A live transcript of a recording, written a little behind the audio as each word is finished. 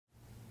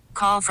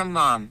Call from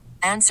mom.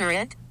 Answer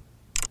it.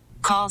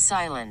 Call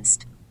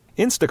silenced.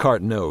 Instacart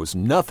knows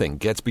nothing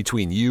gets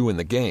between you and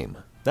the game.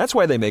 That's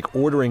why they make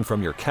ordering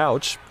from your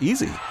couch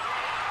easy.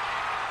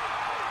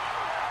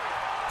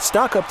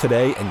 Stock up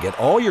today and get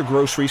all your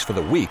groceries for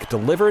the week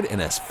delivered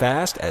in as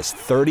fast as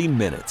 30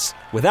 minutes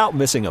without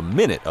missing a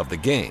minute of the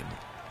game.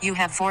 You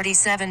have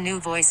 47 new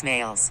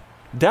voicemails.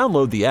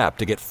 Download the app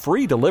to get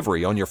free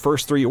delivery on your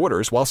first 3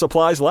 orders while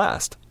supplies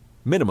last.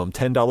 Minimum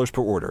 $10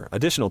 per order.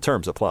 Additional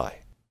terms apply.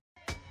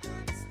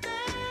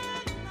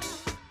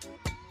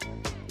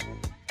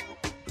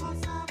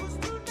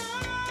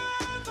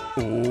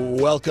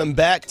 Welcome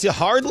back to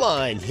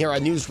Hardline here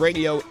on News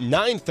Radio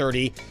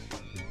 930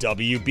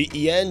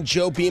 WBEN.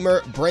 Joe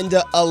Beamer,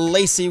 Brenda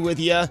Alesii with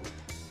you.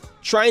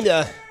 Trying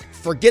to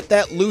forget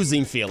that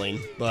losing feeling,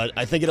 but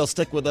I think it'll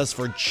stick with us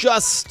for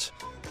just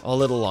a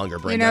little longer,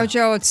 Brenda. You know,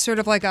 Joe, it's sort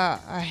of like a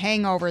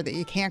hangover that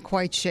you can't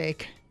quite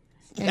shake.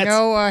 And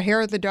no hair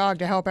of the dog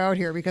to help out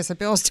here because the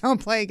Bills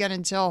don't play again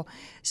until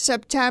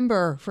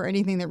September for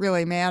anything that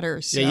really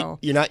matters. So.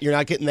 Yeah, you're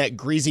not getting that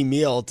greasy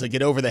meal to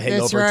get over the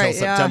hangover until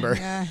September.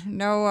 Yeah.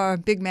 No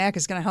Big Mac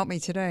is going to help me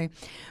today.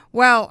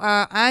 Well,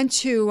 on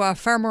to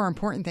far more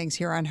important things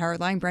here on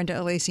Hardline. Brenda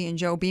Alesii and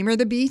Joe Beamer,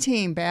 the B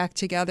team, back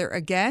together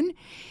again.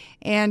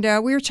 And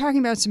we were talking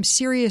about some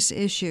serious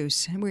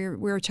issues. We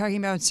were talking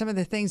about some of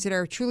the things that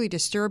are truly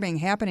disturbing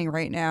happening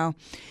right now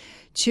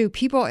to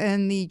people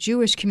in the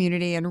Jewish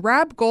community. And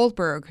Rob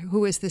Goldberg,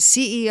 who is the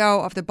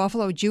CEO of the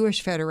Buffalo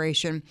Jewish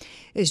Federation,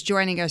 is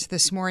joining us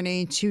this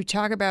morning to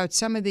talk about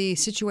some of the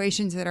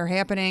situations that are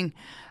happening,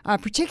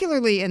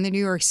 particularly in the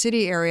New York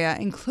City area,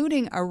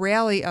 including a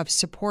rally of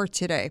support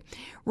today.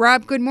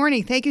 Rob, good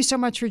morning. Thank you so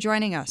much for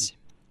joining us.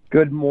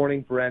 Good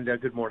morning, Brenda.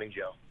 Good morning,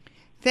 Joe.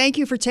 Thank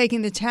you for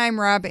taking the time,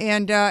 Rob.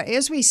 And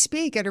as we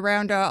speak at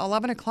around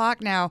 11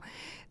 o'clock now,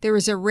 there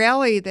is a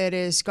rally that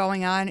is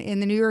going on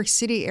in the New York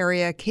City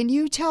area. Can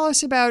you tell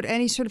us about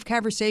any sort of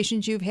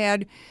conversations you've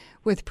had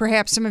with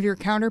perhaps some of your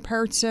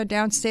counterparts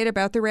downstate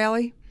about the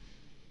rally?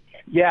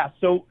 Yeah,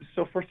 so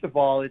first of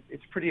all,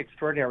 it's pretty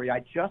extraordinary.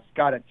 I just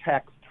got a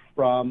text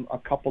from a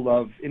couple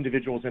of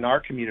individuals in our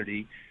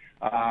community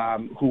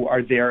who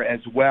are there as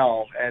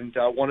well, and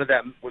one of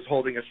them was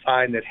holding a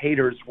sign that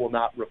haters will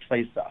not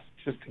replace us,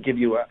 just to give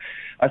you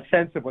a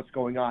sense of what's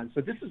going on.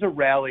 So this is a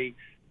rally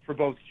for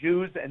both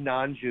Jews and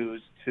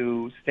non-Jews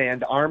to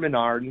stand arm in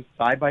arm,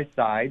 side by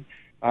side.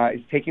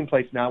 It's taking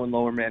place now in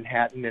Lower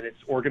Manhattan, and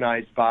it's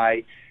organized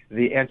by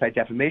the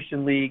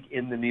Anti-Defamation League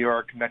in the New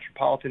York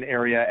metropolitan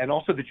area and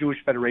also the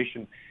Jewish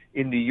Federation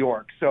in New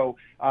York. So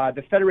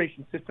the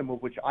federation system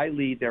of which I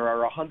lead, there are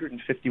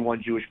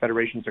 151 Jewish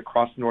federations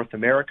across North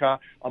America.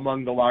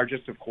 Among the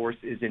largest, of course,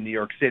 is in New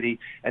York City.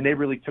 And they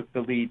really took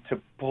the lead to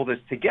pull this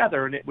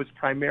together. And it was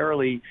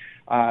primarily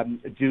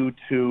due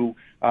to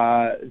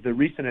the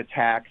recent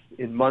attacks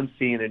in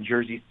Muncie and in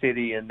Jersey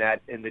City and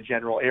that in the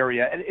general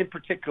area. And in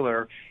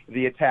particular,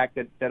 the attack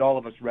that all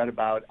of us read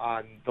about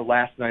on the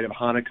last night of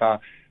Hanukkah,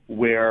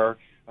 where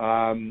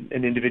an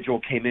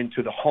individual came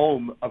into the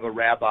home of a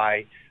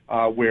rabbi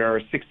where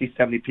 60,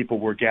 70 people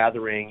were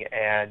gathering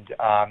and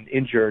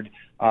injured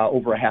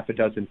over a half a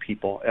dozen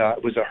people.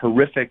 It was a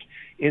horrific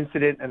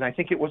incident, and I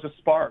think it was a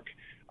spark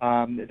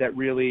that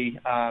really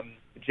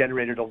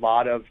generated a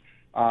lot of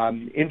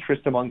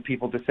interest among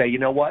people to say, you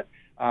know what,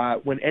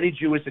 when any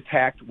Jew is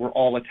attacked, we're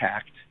all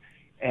attacked.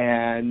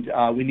 And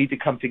we need to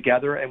come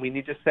together, and we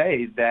need to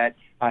say that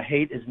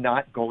hate is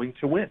not going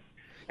to win.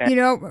 You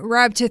know,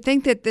 Rob, to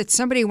think that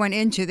somebody went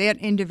into, that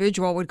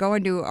individual would go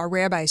into a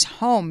rabbi's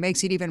home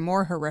makes it even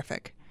more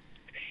horrific.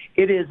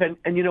 It is.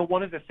 And you know,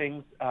 one of the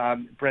things,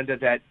 Brenda,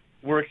 that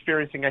we're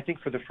experiencing, I think,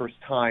 for the first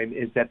time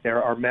is that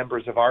there are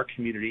members of our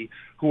community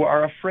who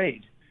are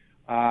afraid,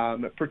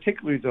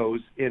 particularly those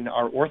in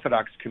our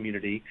Orthodox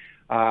community.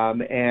 You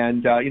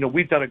know,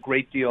 we've done a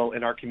great deal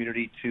in our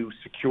community to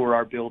secure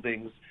our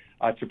buildings,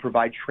 to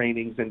provide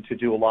trainings, and to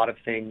do a lot of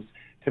things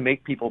to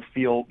make people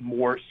feel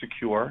more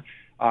secure.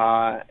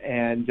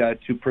 And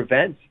to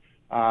prevent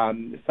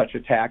such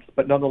attacks.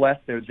 But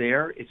nonetheless, they're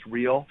there, it's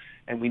real,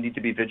 and we need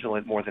to be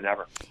vigilant more than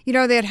ever. You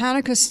know, that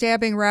Hanukkah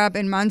stabbing, Rob,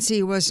 in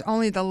Muncie was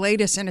only the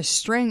latest in a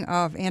string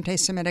of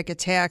anti-Semitic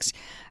attacks.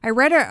 I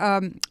read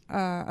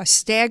a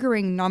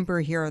staggering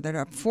number here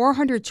that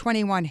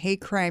 421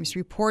 hate crimes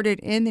reported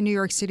in the New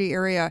York City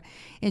area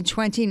in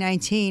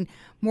 2019.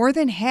 More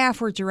than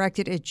half were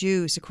directed at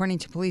Jews, according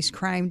to police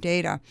crime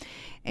data.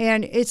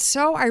 And it's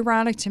so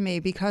ironic to me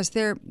because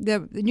the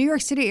New York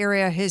City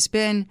area has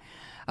been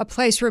a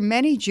place where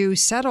many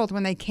Jews settled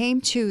when they came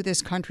to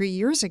this country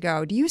years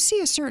ago. Do you see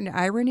a certain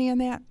irony in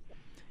that?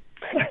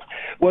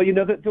 Well, you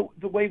know,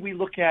 the way we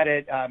look at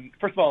it,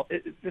 first of all,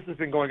 this has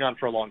been going on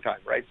for a long time,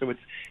 right? So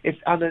it's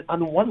on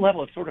the one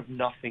level, it's sort of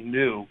nothing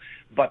new.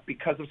 But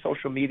because of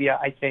social media,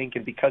 I think,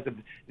 and because of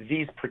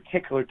these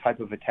particular type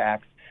of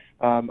attacks,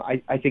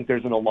 I think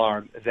there's an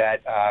alarm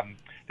that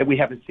we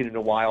haven't seen in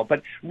a while.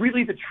 But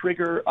really the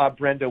trigger,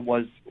 Brenda,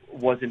 was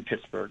in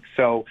Pittsburgh.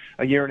 So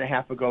a year and a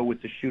half ago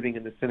with the shooting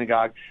in the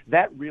synagogue,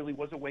 that really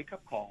was a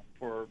wake-up call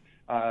for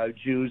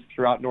Jews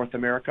throughout North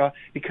America,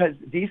 because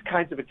these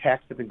kinds of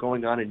attacks have been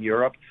going on in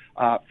Europe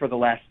for the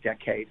last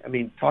decade. I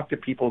mean, talk to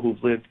people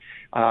who've lived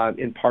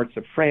in parts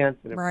of France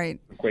and Right.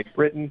 Great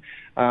Britain.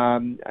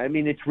 I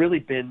mean, it's really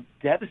been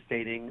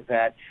devastating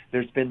that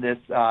there's been this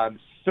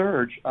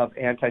surge of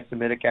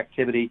anti-Semitic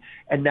activity,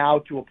 and now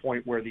to a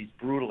point where these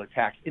brutal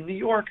attacks. In New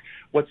York,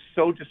 what's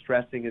so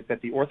distressing is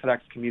that the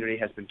Orthodox community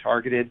has been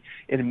targeted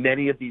in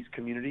many of these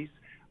communities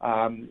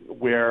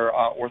where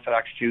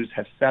Orthodox Jews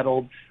have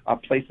settled,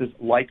 places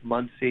like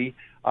Muncie,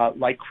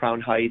 like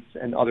Crown Heights,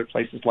 and other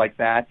places like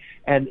that.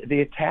 And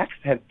the attacks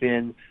have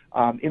been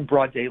in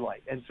broad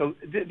daylight. And so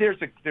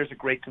there's a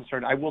great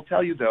concern. I will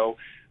tell you, though,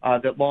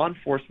 that law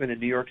enforcement in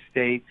New York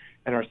State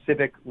and our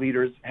civic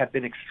leaders have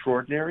been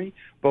extraordinary,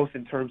 both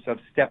in terms of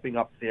stepping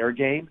up their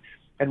game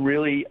and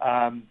really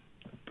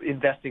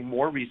investing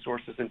more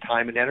resources and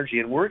time and energy.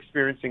 And we're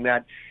experiencing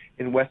that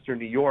in Western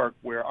New York,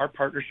 where our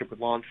partnership with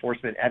law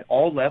enforcement at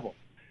all levels,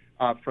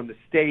 from the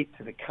state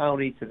to the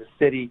county to the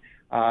city,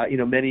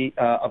 many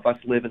of us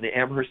live in the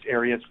Amherst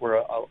areas where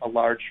a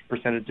large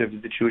percentage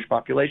of the Jewish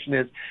population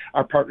is.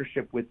 Our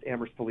partnership with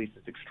Amherst Police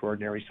is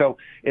extraordinary. So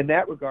in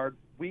that regard,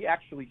 we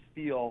actually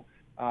feel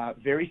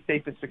very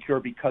safe and secure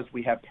because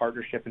we have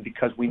partnership and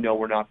because we know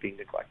we're not being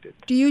neglected.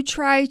 Do you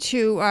try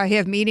to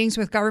have meetings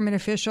with government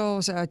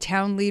officials,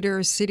 town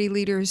leaders, city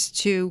leaders,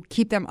 to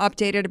keep them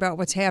updated about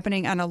what's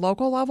happening on a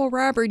local level,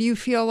 Rob, or do you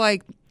feel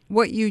like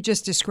what you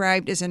just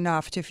described is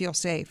enough to feel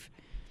safe?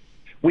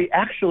 We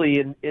actually,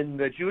 in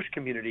the Jewish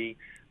community,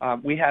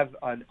 we have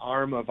an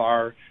arm of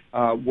our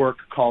work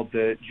called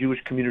the Jewish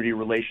Community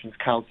Relations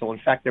Council. In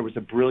fact, there was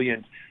a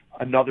brilliant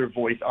Another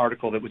Voice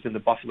article that was in the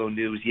Buffalo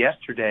News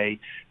yesterday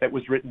that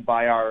was written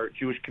by our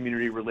Jewish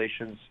Community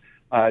Relations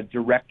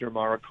Director,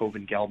 Mara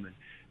Coven-Gelman.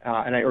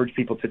 And I urge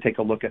people to take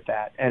a look at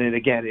that. And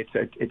again,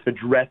 it's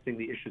addressing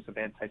the issues of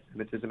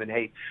anti-Semitism and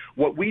hate.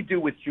 What we do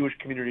with Jewish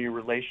Community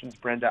Relations,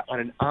 Brenda, on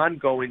an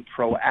ongoing,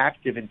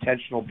 proactive,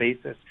 intentional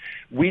basis,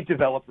 we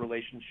develop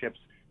relationships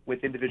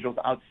with individuals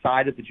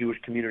outside of the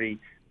Jewish community,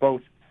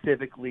 both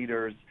civic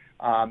leaders,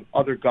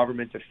 other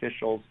government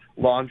officials,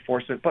 law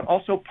enforcement, but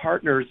also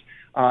partners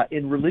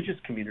in religious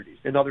communities,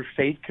 in other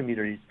faith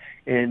communities,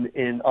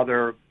 in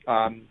other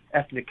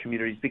ethnic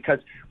communities, because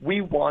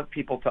we want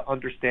people to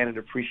understand and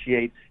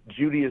appreciate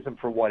Judaism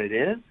for what it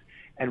is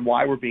and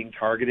why we're being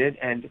targeted.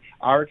 And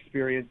our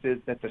experience is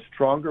that the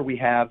stronger we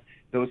have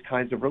those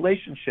kinds of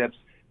relationships,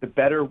 the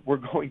better we're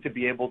going to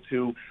be able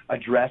to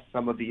address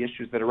some of the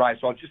issues that arise.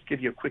 So I'll just give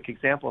you a quick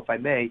example, if I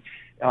may.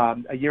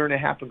 A year and a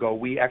half ago,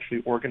 we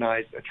actually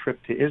organized a trip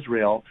to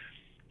Israel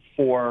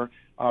for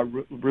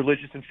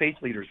religious and faith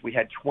leaders. We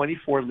had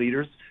 24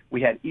 leaders.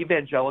 We had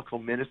evangelical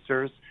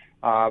ministers.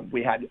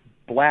 We had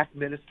black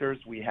ministers.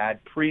 We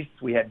had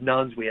priests. We had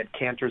nuns. We had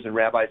cantors and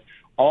rabbis,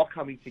 all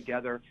coming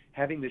together,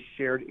 having this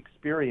shared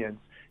experience.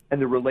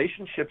 And the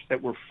relationships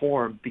that were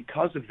formed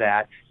because of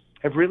that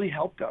have really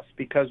helped us,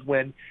 because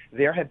when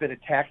there have been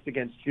attacks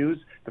against Jews,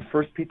 the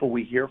first people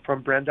we hear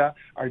from, Brenda,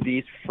 are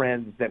these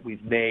friends that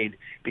we've made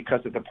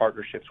because of the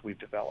partnerships we've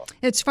developed.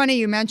 It's funny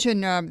you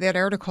mentioned that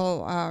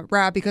article,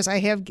 Rob, because I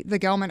have the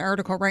Gelman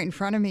article right in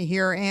front of me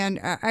here, and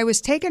I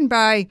was taken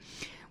by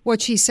what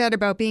she said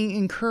about being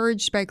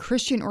encouraged by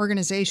Christian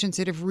organizations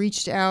that have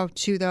reached out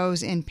to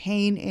those in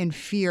pain and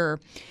fear.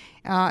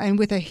 And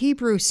with a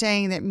Hebrew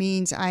saying that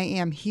means I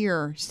am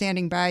here,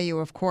 standing by you,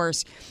 of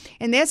course.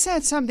 And that's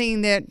not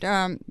something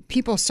that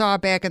people saw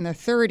back in the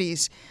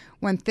 30s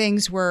when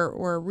things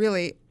were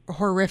really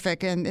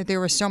horrific and there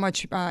was so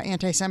much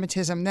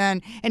anti-Semitism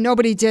then, and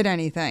nobody did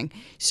anything.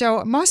 So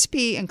it must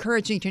be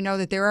encouraging to know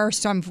that there are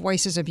some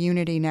voices of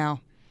unity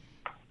now.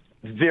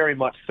 Very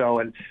much so,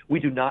 and we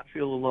do not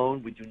feel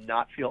alone. We do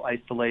not feel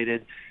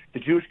isolated. The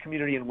Jewish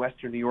community in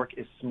Western New York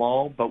is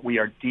small, but we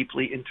are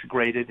deeply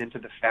integrated into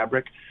the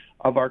fabric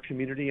of our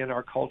community and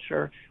our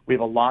culture. We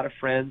have a lot of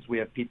friends. We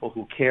have people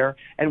who care,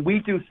 and we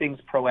do things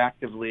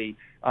proactively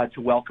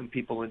to welcome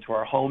people into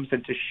our homes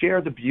and to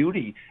share the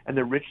beauty and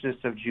the richness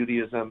of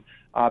Judaism,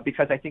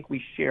 because I think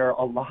we share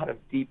a lot of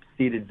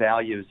deep-seated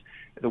values.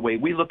 The way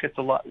we look at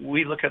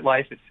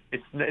life,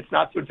 it's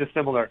not so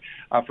dissimilar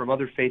from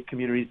other faith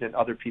communities and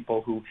other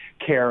people who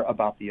care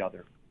about the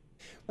other.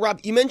 Rob,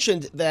 you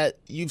mentioned that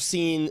you've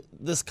seen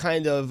these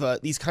kind of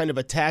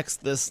attacks,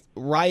 this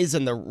rise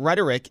in the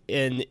rhetoric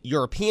in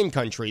European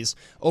countries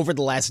over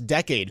the last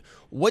decade.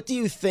 What do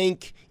you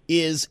think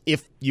is,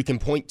 if you can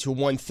point to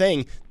one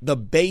thing, the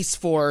base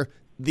for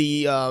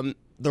the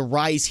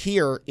rise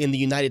here in the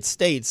United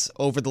States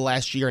over the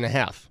last year and a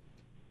half?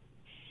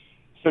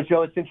 So,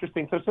 Joe, it's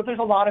interesting. So there's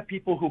a lot of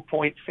people who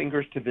point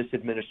fingers to this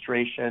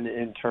administration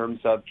in terms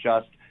of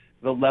just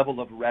the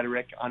level of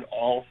rhetoric on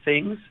all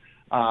things.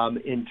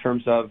 In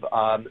terms of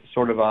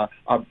sort of a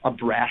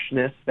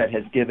brashness that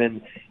has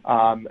given,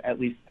 at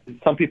least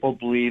some people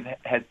believe,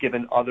 has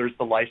given others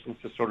the license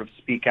to sort of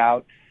speak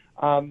out.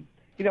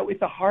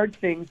 It's a hard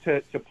thing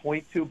to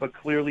point to, but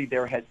clearly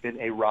there has been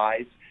a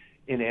rise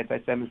in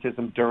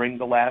anti-Semitism during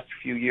the last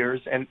few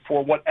years. And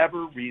for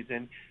whatever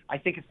reason, I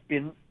think it's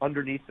been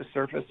underneath the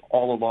surface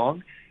all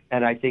along.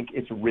 And I think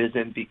it's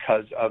risen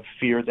because of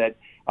fear that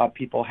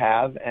people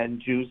have,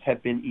 and Jews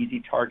have been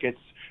easy targets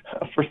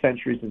for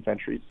centuries and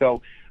centuries.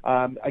 So,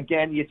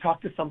 again, you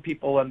talk to some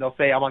people and they'll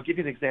say, I'll give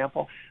you an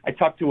example. I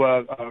talked to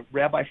a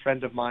rabbi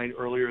friend of mine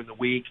earlier in the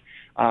week.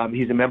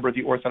 He's a member of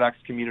the Orthodox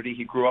community.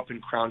 He grew up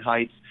in Crown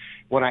Heights.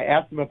 When I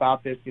asked him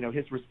about this,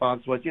 his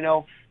response was,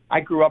 I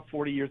grew up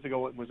 40 years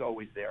ago and was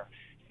always there.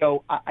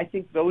 So I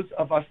think those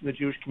of us in the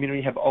Jewish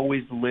community have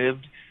always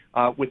lived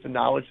with the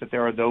knowledge that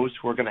there are those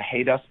who are going to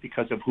hate us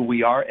because of who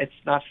we are. It's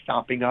not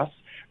stopping us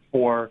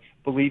for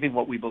believing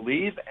what we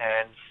believe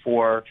and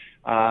for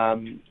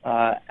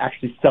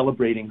actually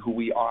celebrating who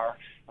we are.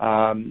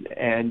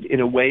 And in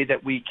a way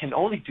that we can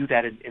only do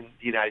that in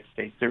the United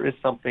States. There is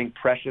something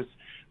precious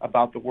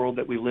about the world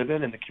that we live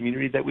in and the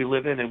community that we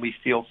live in, and we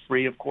feel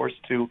free, of course,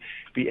 to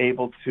be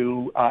able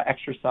to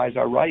exercise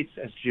our rights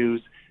as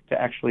Jews to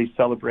actually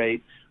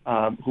celebrate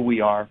who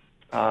we are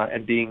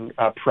and being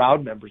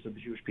proud members of the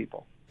Jewish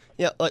people.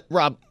 Yeah,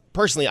 Rob,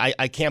 personally,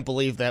 I can't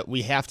believe that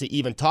we have to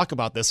even talk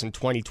about this in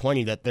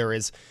 2020, that there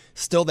is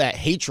still that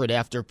hatred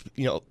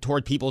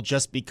toward people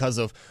just because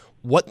of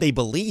what they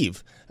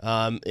believe.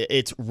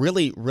 It's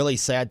really, really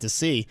sad to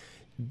see.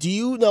 Do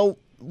you know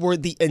where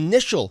the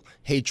initial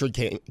hatred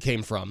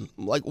came from?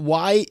 Like,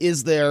 why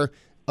is there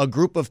a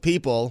group of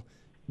people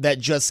that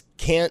just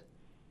can't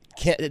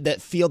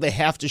that feel they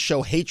have to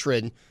show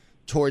hatred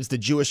towards the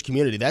Jewish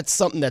community? That's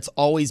something that's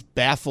always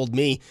baffled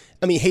me.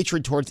 I mean,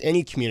 hatred towards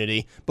any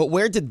community, but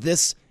where did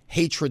this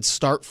hatred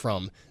start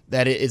from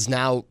that it is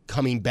now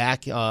coming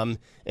back and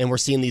we're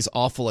seeing these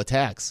awful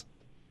attacks?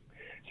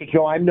 So,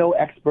 Joe, I'm no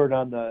expert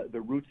on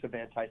the roots of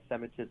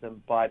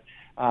anti-Semitism, but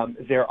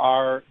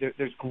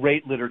there's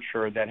great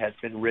literature that has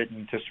been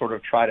written to sort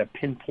of try to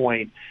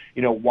pinpoint,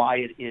 why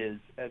it is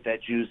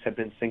that Jews have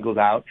been singled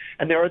out.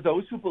 And there are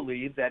those who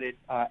believe that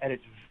at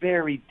its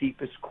very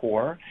deepest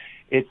core,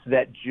 it's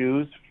that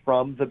Jews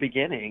from the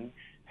beginning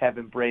have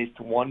embraced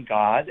one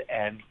God,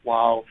 and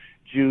while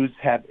Jews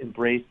have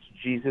embraced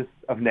Jesus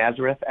of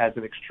Nazareth as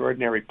an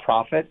extraordinary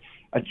prophet,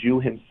 a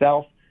Jew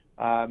himself,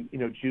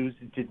 Jews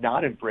did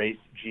not embrace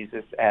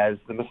Jesus as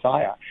the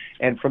Messiah.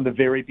 And from the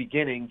very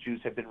beginning, Jews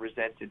have been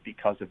resented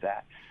because of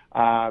that.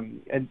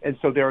 And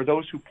so there are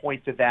those who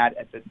point to that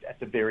at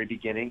the very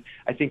beginning.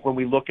 I think when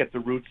we look at the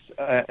roots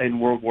in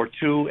World War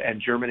II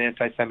and German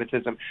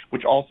anti-Semitism,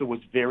 which also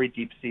was very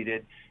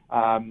deep-seated,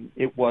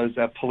 it was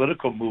a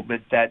political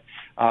movement that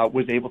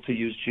was able to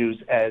use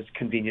Jews as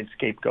convenient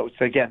scapegoats.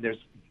 So again, there's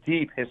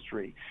deep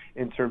history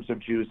in terms of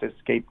Jews as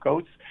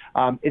scapegoats.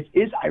 It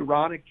is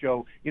ironic,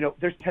 Joe,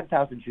 there's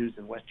 10,000 Jews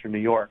in Western New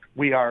York.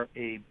 We are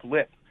a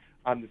blip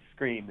on the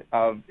screen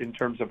in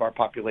terms of our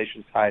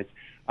population size.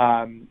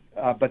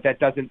 But that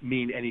doesn't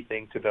mean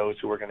anything to those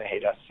who are going to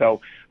hate us. So,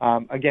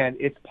 again,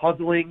 it's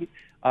puzzling,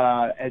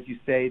 as you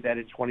say, that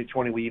in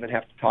 2020 we even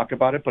have to talk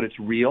about it, but it's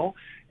real.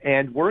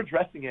 And we're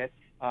addressing it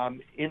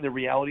in the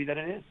reality that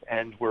it is.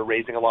 And we're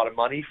raising a lot of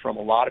money from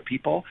a lot of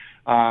people.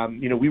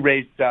 We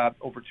raised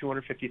over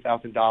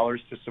 $250,000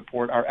 to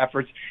support our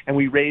efforts, and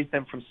we raised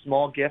them from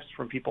small gifts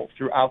from people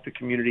throughout the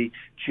community,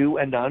 Jew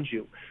and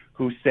non-Jew,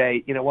 who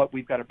say,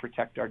 we've got to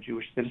protect our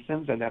Jewish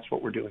citizens, and that's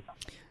what we're doing.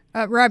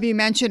 Rob, you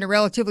mentioned a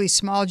relatively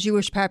small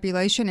Jewish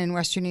population in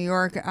Western New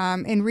York.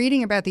 In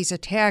reading about these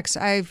attacks,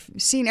 I've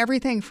seen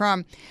everything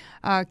from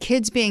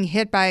kids being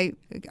hit by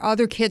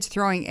other kids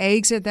throwing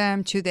eggs at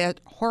them to that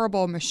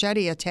horrible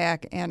machete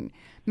attack and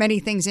many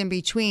things in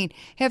between.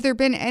 Have there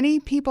been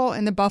any people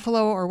in the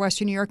Buffalo or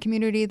Western New York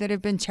community that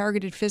have been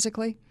targeted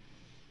physically?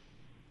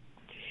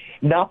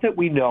 Not that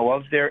we know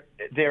of.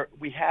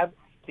 We have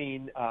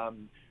seen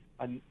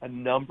a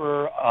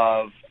number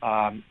of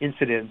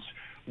incidents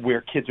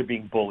where kids are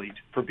being bullied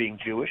for being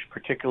Jewish,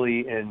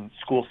 particularly in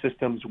school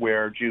systems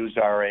where Jews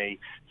are a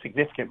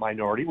significant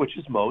minority, which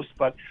is most,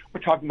 but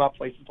we're talking about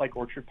places like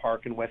Orchard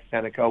Park and West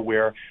Seneca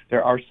where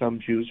there are some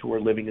Jews who are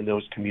living in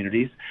those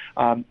communities.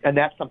 And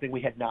that's something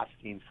we had not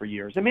seen for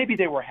years. And maybe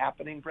they were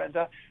happening,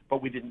 Brenda,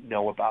 but we didn't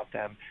know about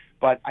them.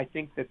 But I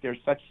think that there's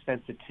such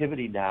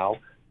sensitivity now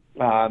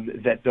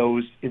that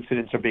those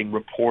incidents are being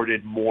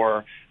reported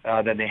more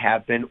than they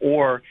have been,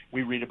 or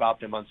we read about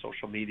them on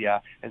social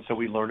media, and so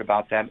we learn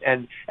about them.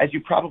 And as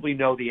you probably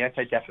know, the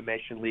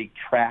Anti-Defamation League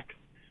tracks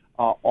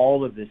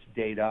all of this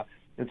data,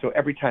 and so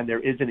every time there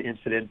is an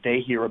incident,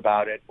 they hear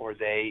about it or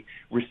they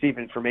receive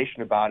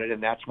information about it,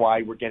 and that's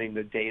why we're getting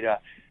the data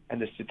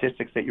and the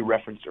statistics that you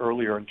referenced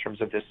earlier in terms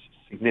of this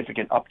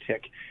significant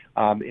uptick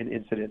in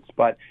incidents.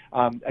 But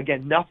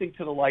again, nothing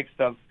to the likes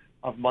of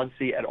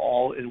Muncie at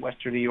all in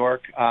Western New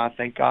York,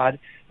 thank God,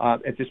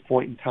 at this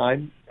point in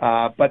time.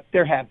 But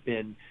there have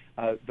been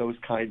those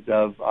kinds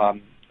of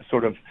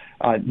sort of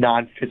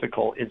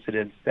non-physical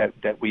incidents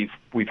that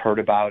we've heard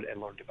about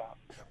and learned about.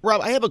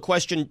 Rob, I have a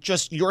question,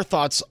 just your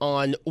thoughts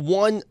on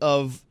one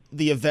of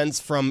the events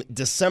from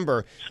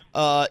December.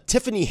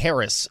 Tiffany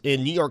Harris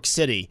in New York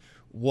City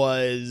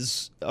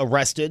was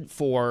arrested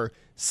for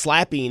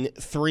slapping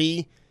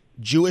 3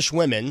 Jewish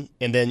women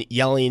and then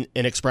yelling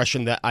an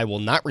expression that I will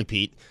not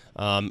repeat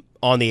on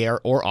the air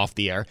or off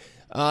the air.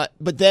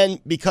 but then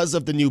because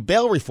of the new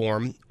bail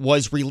reform,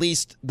 was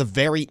released the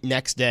very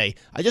next day.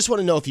 I just want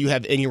to know if you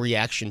have any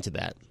reaction to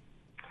that.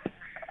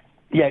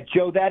 Yeah,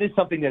 Joe, that is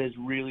something that has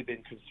really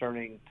been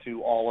concerning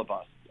to all of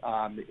us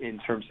in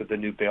terms of the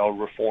new bail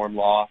reform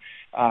law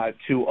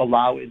to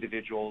allow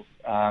individuals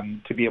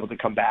to be able to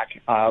come back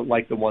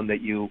like the one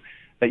that you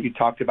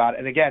talked about.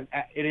 And again,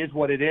 it is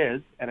what it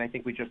is, and I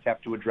think we just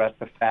have to address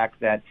the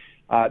fact that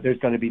there's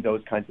going to be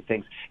those kinds of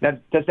things. Now,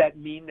 does that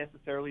mean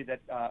necessarily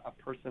that a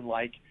person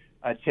like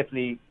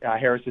Tiffany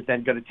Harris is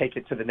then going to take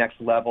it to the next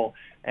level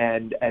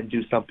and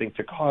do something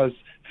to cause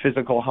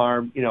physical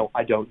harm?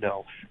 I don't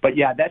know. But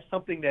yeah, that's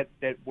something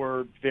that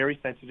we're very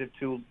sensitive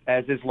to,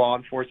 as is law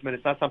enforcement.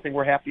 It's not something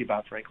we're happy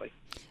about, frankly.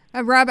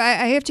 Rob,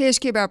 I have to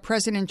ask you about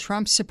President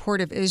Trump's support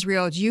of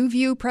Israel. Do you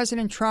view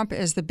President Trump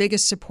as the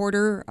biggest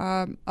supporter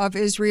of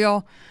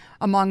Israel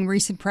among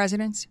recent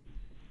presidents?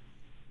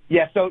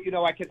 Yeah, so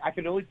I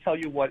can only tell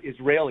you what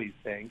Israelis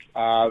think,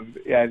 and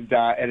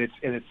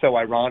it's so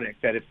ironic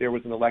that if there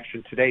was an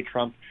election today,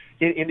 Trump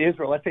in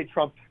Israel, let's say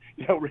Trump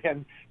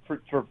ran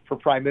for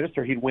prime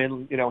minister, he'd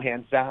win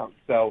hands down.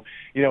 So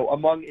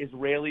among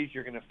Israelis,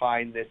 you're going to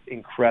find this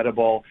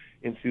incredible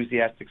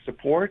enthusiastic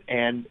support,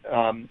 and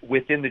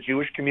within the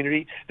Jewish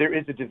community, there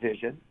is a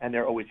division, and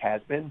there always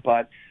has been,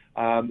 but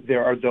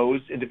there are those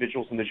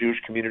individuals in the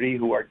Jewish community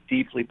who are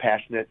deeply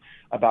passionate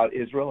about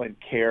Israel and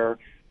care.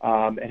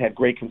 And have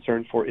great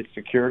concern for its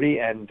security,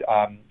 and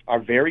are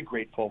very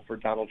grateful for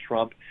Donald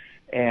Trump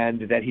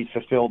and that he's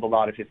fulfilled a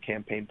lot of his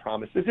campaign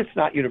promises. It's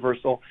not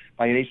universal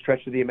by any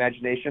stretch of the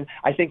imagination.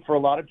 I think for a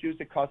lot of Jews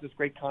it causes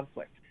great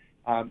conflict.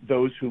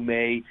 Those who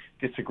may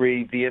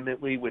disagree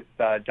vehemently with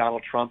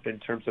Donald Trump in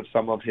terms of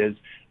some of his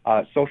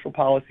social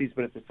policies,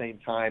 but at the same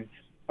time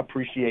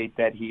appreciate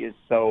that he is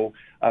so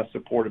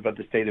supportive of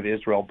the state of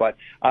Israel. But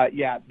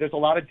there's a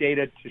lot of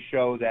data to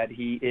show that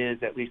he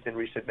is, at least in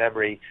recent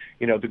memory,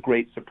 the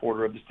great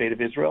supporter of the state of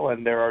Israel.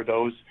 And there are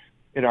those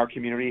in our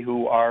community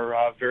who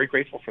are very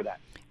grateful for that.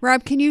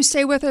 Rob, can you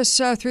stay with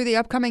us through the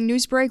upcoming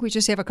news break? We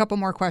just have a couple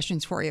more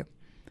questions for you.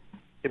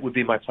 It would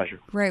be my pleasure.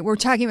 Great. We're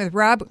talking with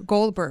Rob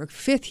Goldberg,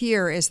 fifth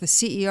year as the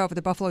CEO of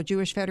the Buffalo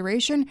Jewish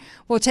Federation.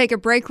 We'll take a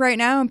break right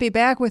now and be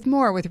back with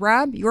more with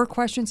Rob. Your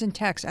questions and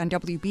texts on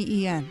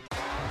WBEN.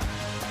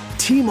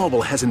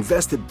 T-Mobile has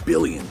invested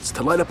billions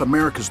to light up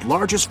America's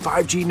largest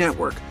 5G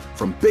network,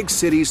 from big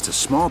cities to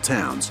small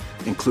towns,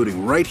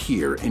 including right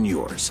here in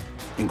yours.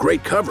 And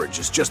great coverage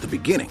is just the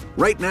beginning.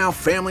 Right now,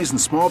 families and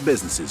small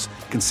businesses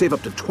can save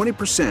up to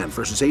 20%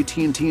 versus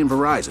AT&T and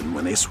Verizon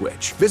when they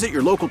switch. Visit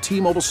your local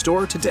T-Mobile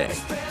store today.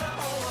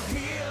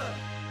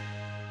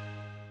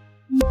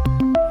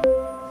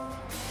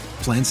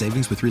 Plan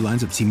savings with 3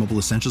 lines of T-Mobile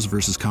Essentials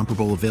versus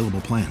comparable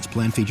available plans.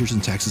 Plan features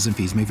and taxes and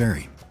fees may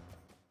vary.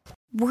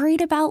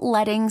 Worried about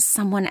letting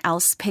someone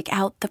else pick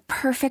out the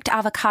perfect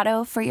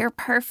avocado for your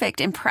perfect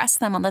impress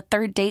them on the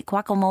third date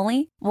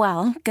guacamole?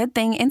 Well, good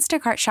thing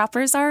Instacart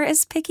shoppers are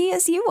as picky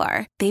as you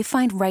are. They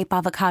find ripe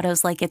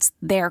avocados like it's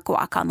their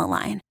guac on the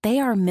line. They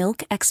are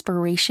milk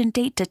expiration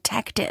date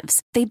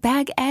detectives. They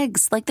bag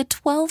eggs like the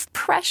 12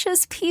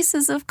 precious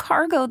pieces of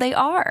cargo they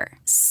are.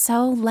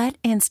 So let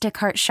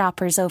Instacart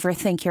shoppers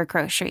overthink your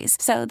groceries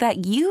so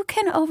that you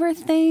can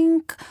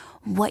overthink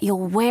what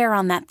you'll wear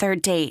on that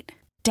third date.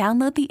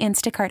 Download the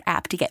Instacart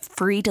app to get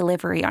free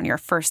delivery on your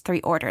first 3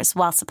 orders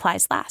while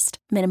supplies last.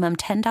 Minimum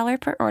 $10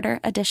 per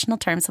order. Additional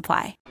terms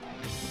apply.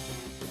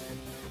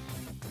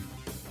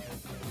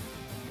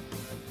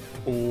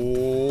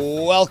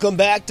 Welcome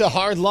back to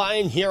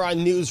Hardline here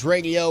on News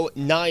Radio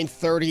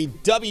 930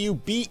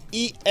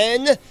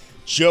 WBEN.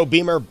 Joe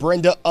Beamer,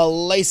 Brenda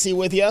Alesii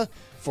with you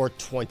for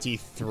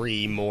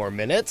 23 more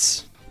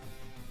minutes.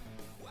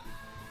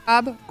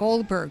 Rob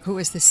Goldberg, who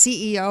is the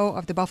CEO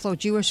of the Buffalo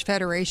Jewish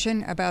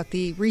Federation, about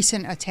the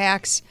recent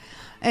attacks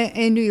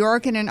in New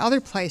York and in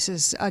other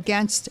places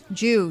against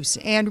Jews.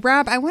 And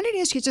Rob, I wanted to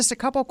ask you just a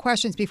couple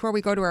questions before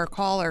we go to our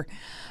caller.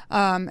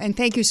 And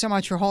thank you so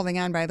much for holding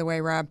on, by the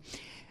way, Rob.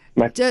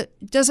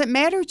 Does it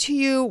matter to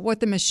you what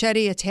the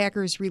machete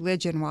attacker's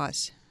religion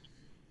was?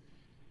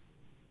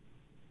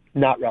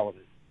 Not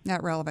relevant.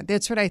 Not relevant.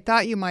 That's what I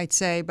thought you might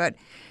say, but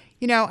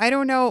I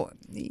don't know.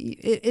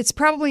 It's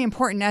probably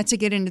important not to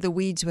get into the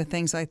weeds with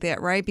things like that,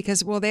 right?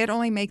 Because, that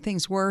only make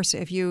things worse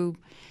if you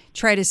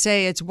try to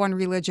say it's one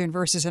religion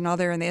versus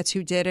another and that's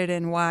who did it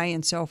and why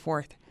and so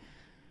forth.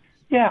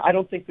 Yeah, I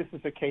don't think this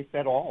is a case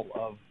at all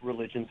of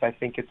religions. I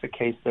think it's a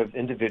case of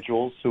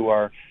individuals who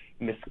are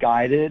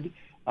misguided,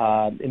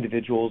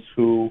 individuals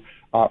who,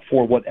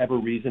 for whatever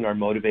reason, are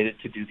motivated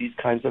to do these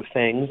kinds of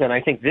things. And I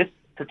think this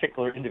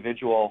particular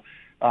individual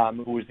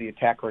who was the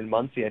attacker in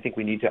Muncie, I think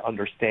we need to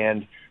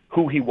understand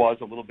who he was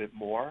a little bit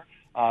more.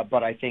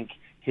 But I think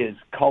his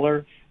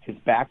color, his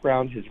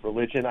background, his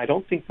religion, I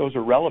don't think those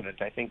are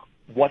relevant. I think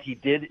what he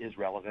did is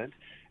relevant,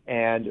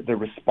 and the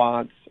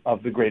response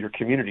of the greater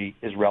community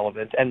is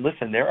relevant. And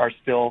listen, there are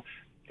still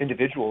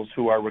individuals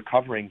who are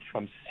recovering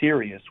from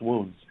serious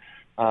wounds.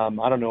 I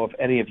don't know if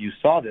any of you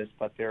saw this,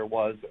 but there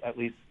was, at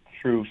least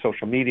through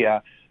social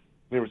media,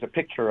 there was a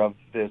picture of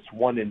this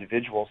one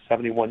individual,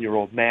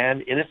 71-year-old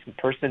man, innocent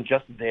person,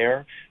 just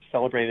there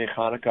celebrating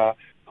Hanukkah,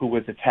 who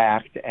was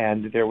attacked,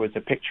 and there was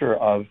a picture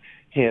of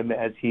him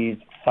as he's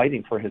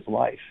fighting for his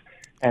life.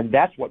 And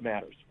that's what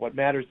matters. What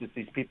matters is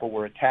these people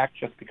were attacked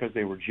just because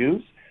they were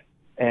Jews,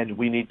 and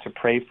we need to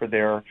pray for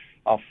their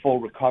full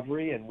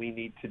recovery, and we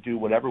need to do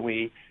whatever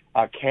we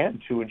can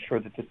to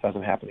ensure that this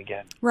doesn't happen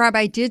again. Rob,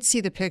 I did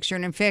see the picture,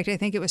 and in fact, I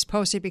think it was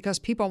posted because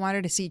people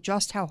wanted to see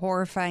just how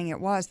horrifying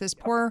it was. This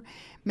poor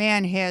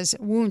man has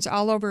wounds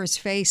all over his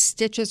face,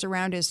 stitches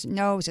around his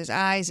nose, his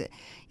eyes,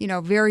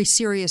 very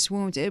serious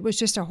wounds. It was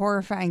just a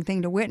horrifying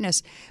thing to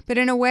witness. But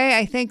in a way,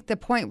 I think the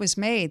point was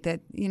made that,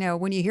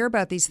 when you hear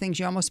about these things,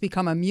 you almost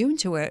become immune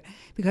to it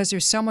because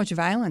there's so much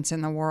violence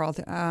in the world.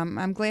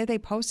 I'm glad they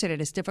posted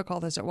it, as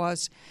difficult as it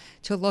was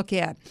to look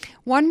at.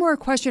 One more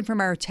question from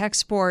our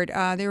text board.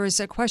 There was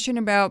a question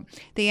about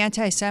the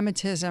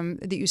anti-Semitism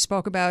that you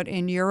spoke about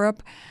in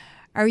Europe.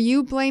 Are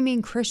you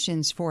blaming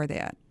Christians for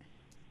that?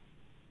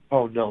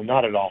 Oh, no,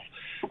 not at all.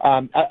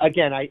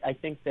 Again, I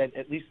think that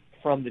at least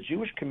from the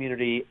Jewish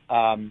community,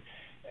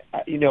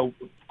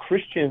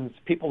 Christians,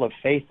 people of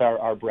faith, are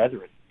our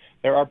brethren.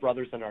 They're our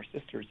brothers and our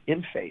sisters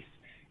in faith.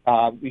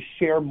 We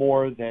share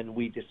more than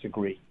we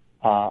disagree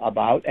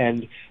about,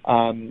 and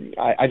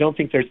I don't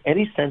think there's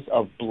any sense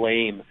of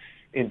blame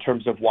in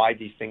terms of why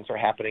these things are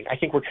happening. I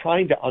think we're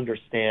trying to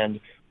understand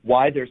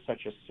why there's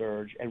such a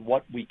surge and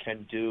what we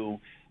can do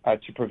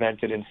to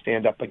prevent it and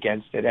stand up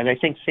against it. And I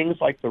think things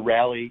like the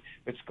rally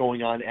that's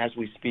going on as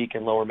we speak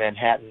in Lower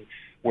Manhattan,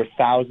 where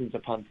thousands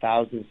upon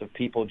thousands of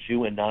people,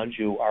 Jew and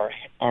non-Jew, are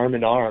arm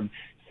in arm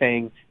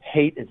saying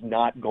hate is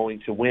not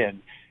going to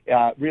win,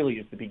 really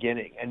is the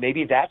beginning. And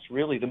maybe that's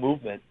really the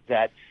movement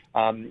that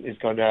is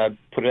going to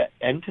put an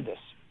end to this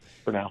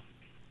for now.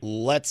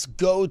 Let's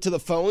go to the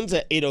phones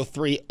at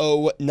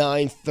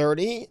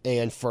 803-0930.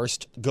 And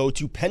first, go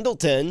to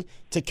Pendleton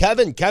to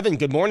Kevin. Kevin,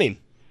 good morning.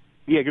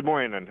 Yeah, good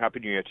morning, and Happy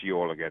New Year to you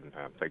all again.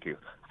 Thank you.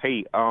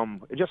 Hey,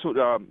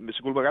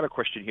 Mr. Goldberg, I got a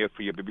question here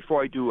for you. But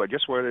before I do, I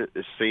just wanted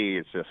to say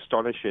it's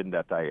astonishing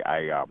that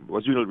I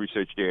was doing a little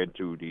research there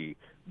into the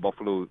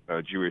Buffalo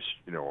Jewish,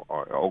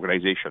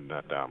 organization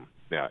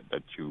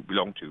that you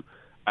belong to.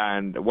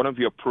 And one of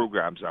your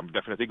programs I'm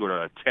definitely going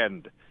to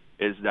attend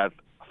is that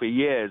for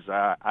years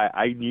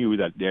I knew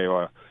that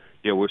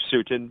there were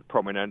certain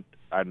prominent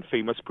and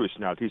famous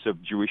personalities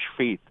of Jewish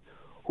faith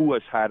who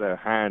has had a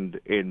hand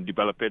in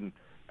developing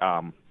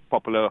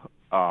popular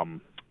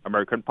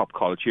American pop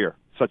culture,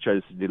 such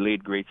as the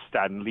late great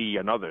Stan Lee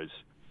and others.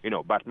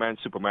 Batman,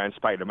 Superman,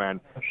 Spider-Man.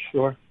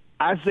 Sure.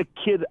 As a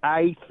kid,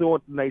 I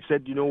thought, and I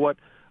said,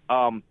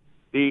 I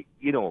would have these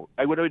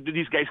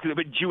guys could have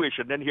been Jewish,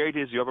 and then here it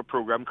is. You have a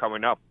program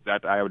coming up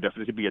that I would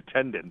definitely be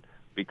attending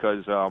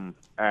because,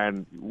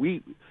 and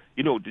we,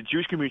 the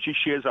Jewish community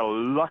shares a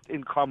lot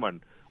in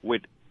common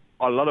with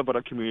a lot of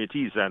other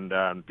communities,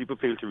 and people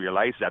fail to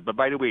realize that. But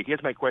by the way,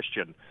 here's my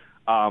question.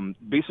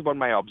 Based upon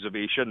my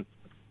observation,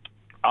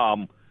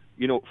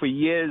 for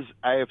years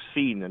I have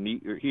seen, and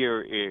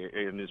here,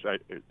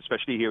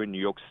 especially here in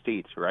New York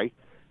State, right,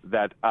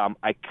 that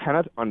I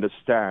cannot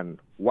understand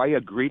why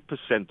a great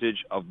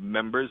percentage of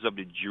members of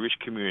the Jewish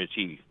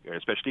community,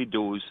 especially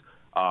those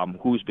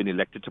who's been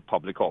elected to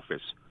public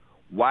office,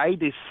 why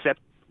they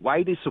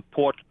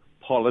support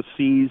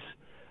policies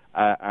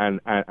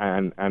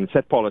and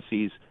set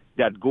policies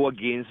that go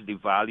against the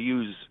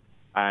values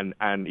and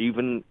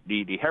even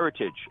the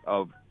heritage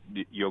of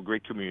your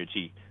great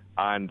community.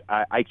 And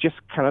I just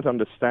cannot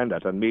understand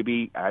that. And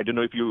maybe, I don't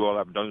know if you all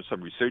have done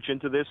some research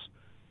into this,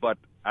 but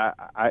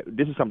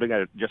this is something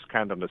I just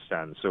can't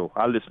understand. So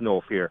I'll listen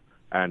off here,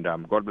 and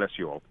God bless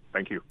you all.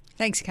 Thank you.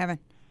 Thanks, Kevin.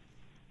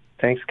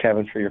 Thanks,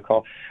 Kevin, for your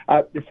call.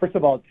 First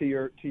of all, to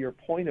your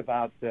point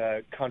about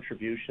the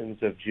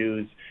contributions of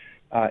Jews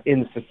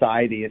in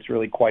society, it's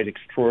really quite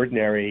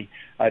extraordinary,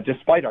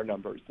 despite our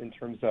numbers, in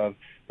terms of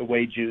the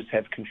way Jews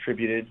have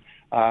contributed.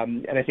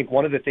 And I think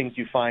one of the things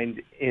you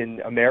find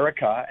in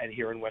America and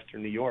here in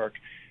Western New York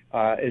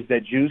is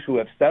that Jews who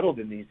have settled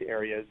in these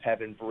areas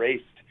have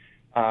embraced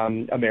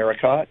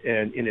America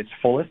in its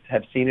fullest,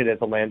 have seen it as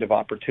a land of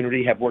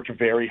opportunity, have worked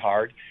very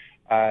hard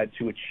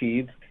to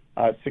achieve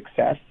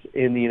success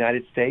in the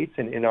United States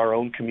and in our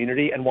own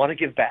community, and want to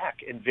give back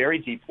in very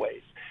deep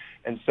ways.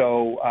 And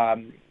so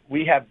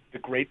we have the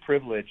great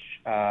privilege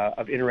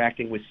of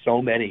interacting with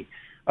so many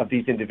of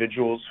these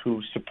individuals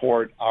who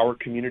support our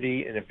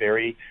community in a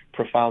very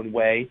profound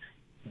way.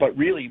 But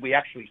really, we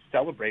actually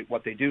celebrate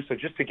what they do. So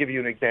just to give you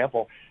an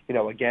example,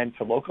 again,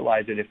 to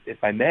localize it,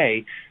 if I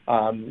may,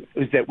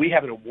 is that we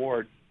have an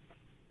award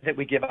that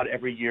we give out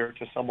every year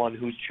to someone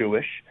who's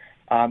Jewish,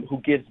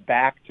 who gives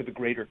back to the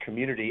greater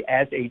community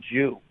as a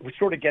Jew, which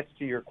sort of gets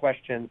to your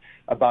question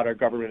about our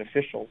government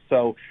officials.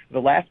 So the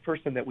last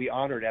person that we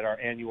honored at our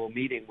annual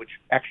meeting, which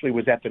actually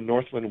was at the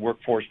Northland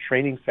Workforce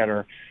Training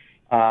Center,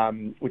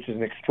 which is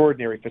an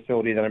extraordinary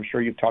facility that I'm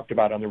sure you've talked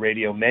about on the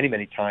radio many,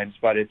 many times,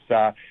 but it's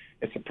a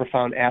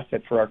profound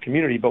asset for our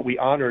community. But we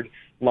honored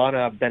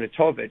Lana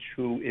Benetovich,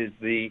 who is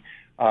the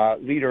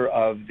leader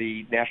of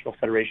the National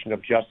Federation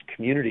of Just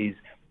Communities.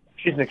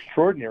 She's an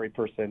extraordinary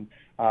person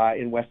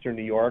in Western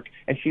New York,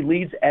 and she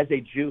leads as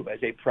a Jew, as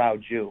a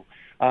proud Jew.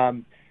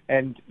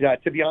 And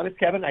to be honest,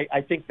 Kevin,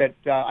 I think that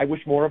I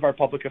wish more of our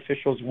public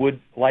officials would,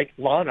 like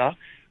Lana,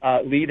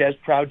 lead as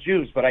proud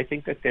Jews. But I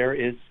think that there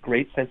is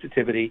great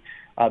sensitivity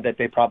that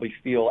they probably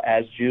feel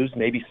as Jews.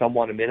 Maybe some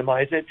want to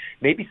minimize it.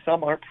 Maybe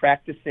some aren't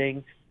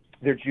practicing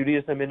their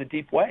Judaism in a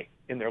deep way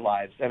in their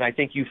lives. And I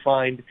think you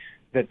find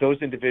that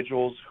those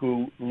individuals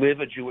who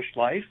live a Jewish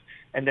life,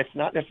 and that's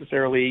not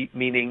necessarily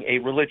meaning a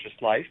religious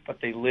life, but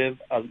they live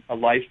a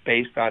life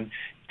based on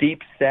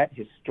deep-set,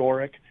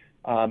 historic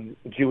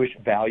Jewish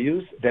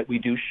values that we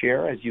do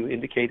share, as you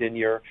indicate in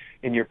your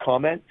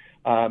comment.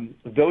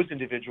 Those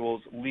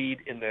individuals lead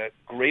in the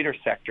greater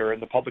sector, in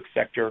the public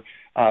sector,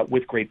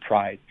 with great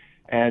pride.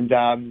 And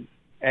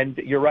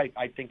you're right.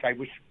 I think I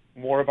wish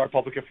more of our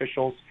public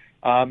officials,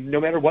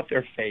 no matter what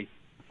their faith,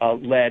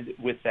 led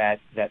with that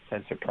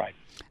sense of pride.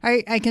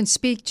 I can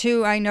speak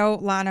to, I know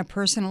Lana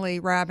personally,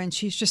 Robin.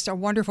 She's just a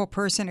wonderful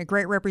person, a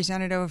great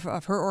representative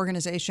of her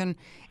organization,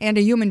 and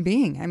a human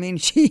being. I mean,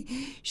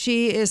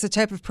 she is the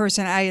type of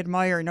person I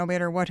admire, no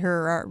matter what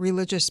her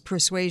religious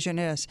persuasion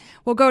is.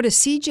 We'll go to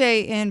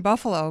CJ in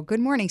Buffalo. Good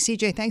morning,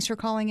 CJ. Thanks for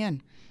calling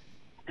in.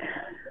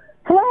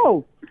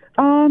 Hello.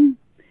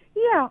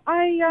 Yeah,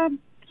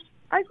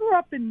 I grew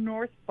up in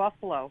North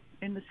Buffalo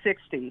in the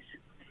 60s.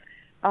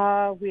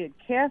 We had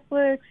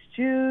Catholics,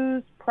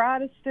 Jews,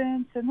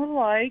 Protestants, and the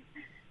like,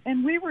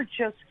 and we were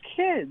just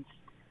kids.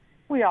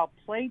 We all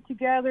played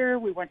together.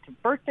 We went to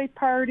birthday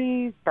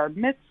parties, bar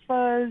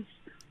mitzvahs,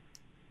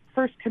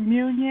 first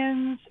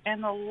communions,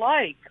 and the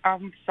like.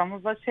 Some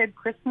of us had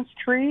Christmas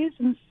trees,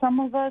 and some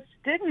of us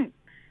didn't.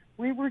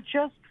 We were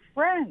just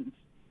friends.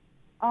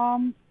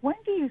 When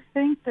do you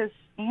think this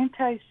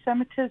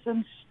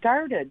anti-Semitism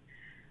started?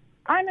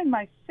 I'm in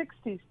my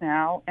 60s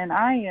now, and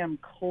I am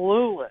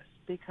clueless,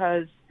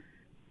 because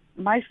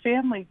my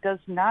family does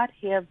not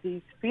have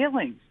these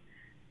feelings.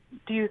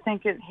 Do you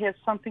think it has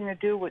something to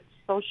do with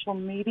social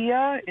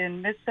media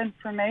and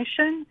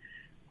misinformation?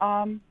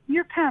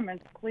 Your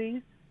comments,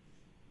 please.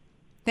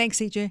 Thanks,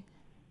 CJ.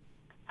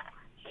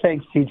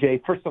 Thanks,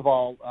 CJ. First of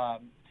all,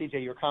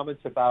 CJ, your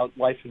comments about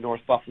life in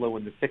North Buffalo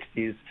in the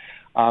 60s,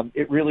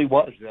 it really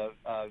was,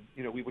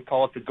 we would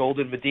call it the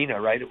Golden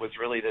Medina, right? It was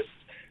really this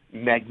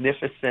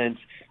magnificent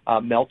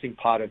melting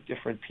pot of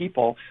different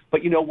people.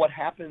 But, what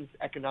happens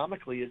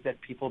economically is that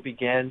people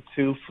began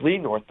to flee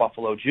North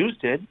Buffalo. Jews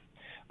did.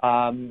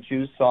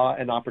 Jews saw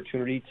an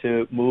opportunity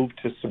to move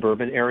to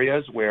suburban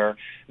areas where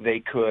they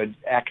could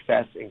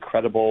access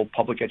incredible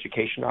public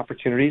education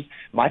opportunities.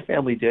 My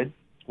family did.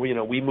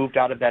 We moved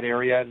out of that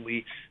area and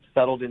we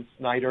settled in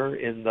Snyder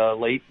in the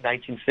late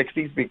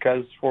 1960s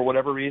because, for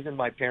whatever reason,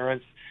 my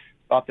parents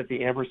thought that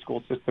the Amherst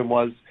school system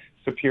was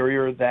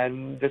superior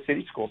than the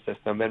city school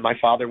system. And my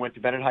father went to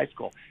Bennett High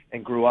School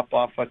and grew up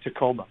off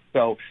Tacoma.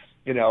 So,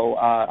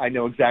 I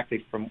know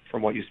exactly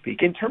from what you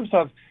speak. In terms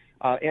of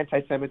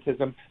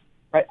anti-Semitism,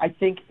 I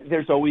think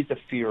there's always a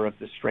fear of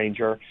the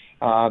stranger.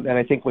 And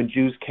I think when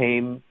Jews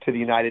came to the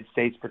United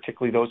States,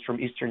 particularly those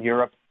from Eastern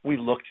Europe, we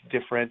looked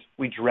different,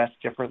 we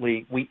dressed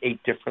differently, we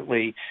ate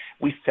differently,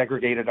 we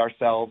segregated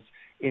ourselves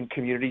in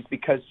communities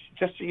because,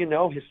 just so you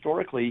know,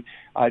 historically,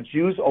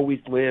 Jews always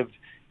lived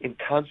in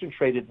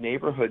concentrated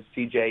neighborhoods,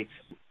 CJ.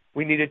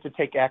 We needed to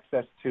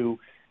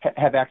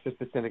have access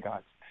to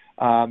synagogues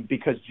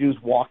because Jews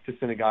walked to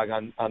synagogue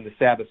on the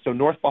Sabbath. So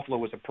North Buffalo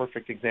was a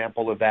perfect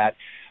example of that.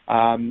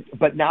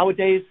 But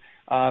nowadays,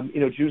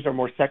 Jews are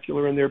more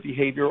secular in their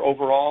behavior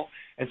overall,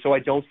 and so I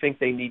don't think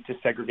they need to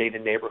segregate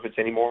in neighborhoods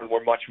anymore, and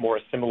we're much more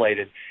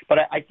assimilated. But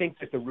I think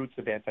that the roots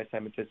of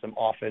anti-Semitism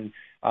often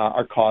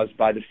are caused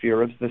by the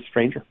fear of the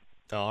stranger.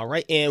 All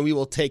right, and we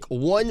will take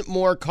one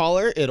more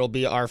caller. It'll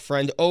be our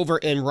friend over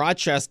in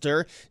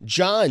Rochester,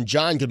 John.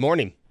 John, good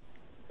morning.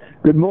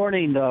 Good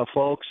morning,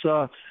 folks.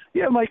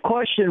 My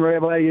question,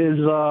 Rabbi, is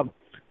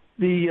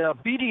the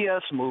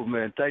BDS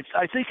movement.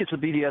 I think it's a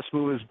BDS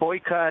movement. It's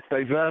boycott,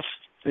 divest,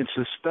 and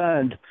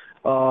suspend,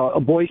 a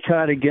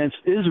boycott against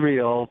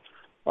Israel.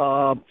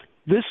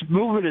 This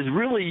movement is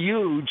really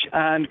huge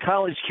on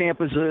college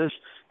campuses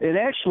and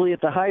actually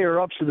at the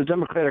higher-ups of the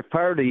Democratic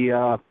Party.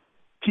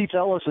 Keith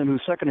Ellison,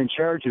 who's second in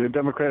charge of the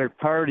Democratic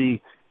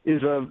Party,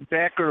 is a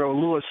backer of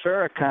Louis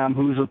Farrakhan,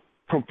 who's a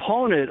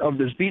proponent of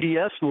this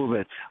BDS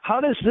movement.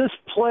 How does this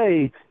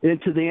play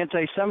into the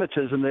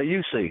anti-Semitism that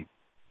you see?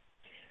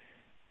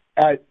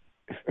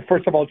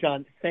 First of all,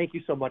 John, thank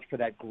you so much for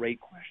that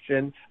great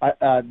question.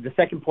 The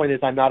second point is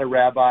I'm not a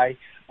rabbi,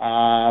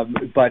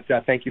 but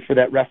thank you for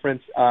that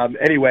reference.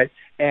 Anyway,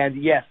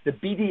 and yes, the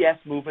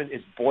BDS movement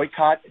is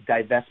boycott,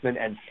 divestment,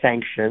 and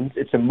sanctions.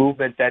 It's a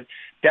movement that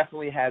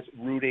definitely has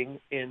rooting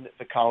in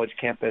the college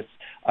campus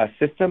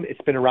system.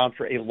 It's been around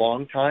for a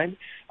long time,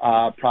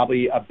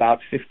 probably about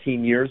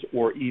 15 years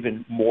or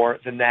even more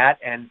than that.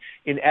 And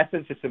in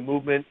essence, it's a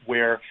movement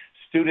where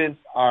students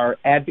are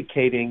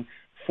advocating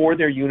for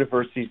their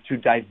universities to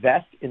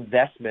divest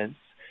investments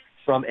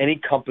from any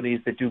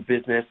companies that do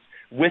business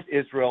with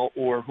Israel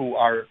or who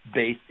are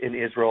based in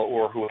Israel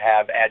or who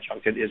have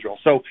adjunct in Israel.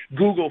 So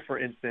Google, for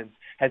instance,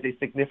 has a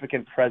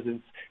significant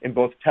presence in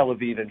both Tel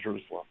Aviv and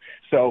Jerusalem.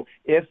 So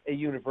if a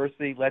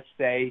university, let's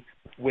say,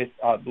 we'll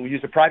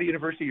use a private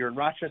university, you're in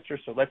Rochester,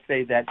 so let's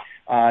say that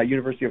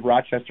University of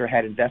Rochester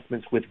had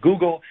investments with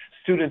Google,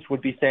 students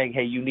would be saying,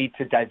 hey, you need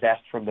to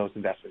divest from those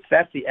investments.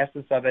 That's the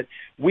essence of it.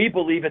 We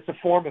believe it's a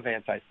form of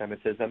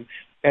anti-Semitism,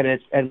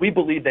 and we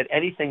believe that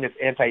anything that's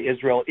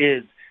anti-Israel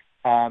is,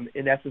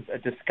 in essence, a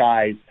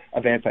disguise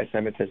of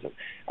anti-Semitism.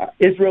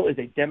 Israel is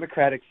a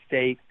democratic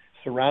state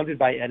surrounded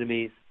by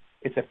enemies.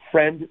 It's a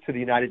friend to the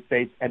United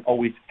States and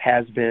always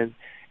has been.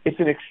 It's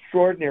an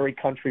extraordinary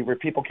country where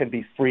people can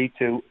be free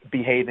to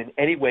behave in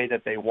any way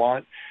that they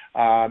want.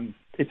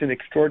 It's an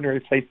extraordinary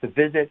place to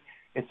visit.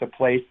 It's a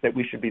place that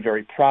we should be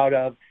very proud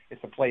of.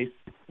 It's a place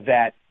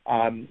that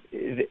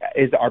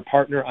is our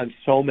partner on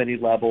so many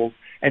levels.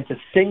 And to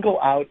single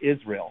out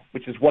Israel,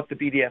 which is what the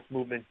BDS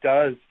movement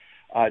does,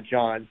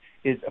 John,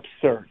 is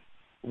absurd.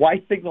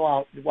 Why signal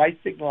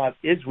out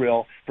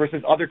Israel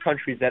versus other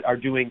countries that are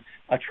doing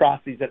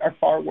atrocities that are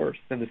far worse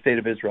than the state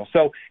of Israel?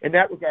 So in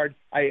that regard,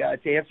 to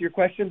answer your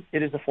question,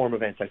 it is a form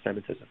of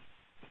anti-Semitism.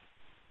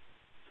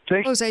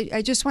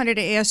 I just wanted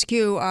to ask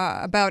you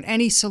about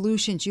any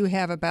solutions you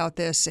have about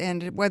this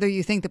and whether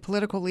you think the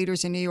political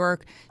leaders in New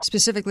York,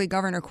 specifically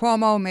Governor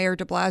Cuomo, Mayor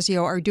de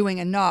Blasio, are doing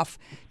enough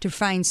to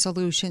find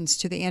solutions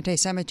to the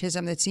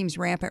anti-Semitism that seems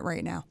rampant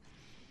right now.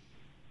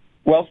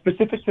 Well,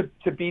 specific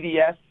to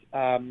BDS,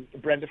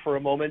 Brenda, for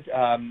a moment,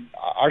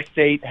 our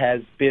state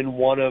has been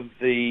one of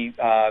the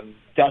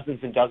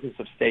dozens and dozens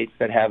of states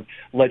that have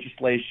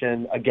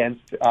legislation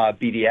against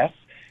BDS,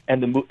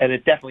 and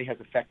it definitely has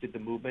affected the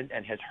movement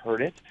and has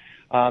hurt it.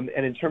 And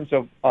in terms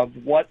of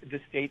what the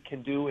state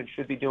can do and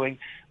should be doing,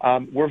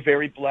 we're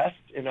very blessed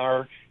in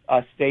our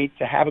state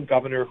to have a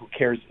governor who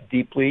cares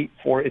deeply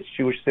for its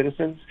Jewish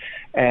citizens,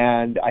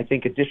 and I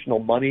think additional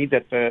money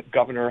that the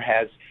governor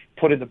has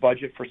put in the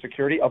budget for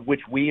security, of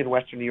which we in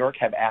Western New York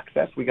have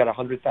access. We got a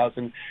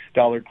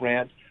 $100,000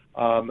 grant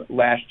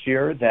last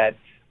year that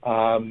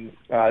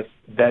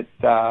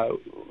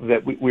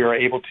we were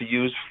able to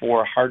use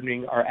for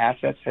hardening our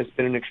assets. Has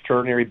been an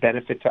extraordinary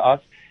benefit to us,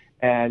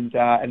 and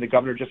the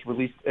governor just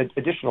released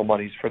additional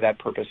monies for that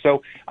purpose.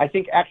 So I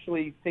think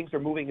actually things are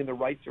moving in the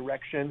right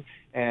direction,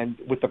 and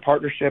with the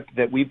partnership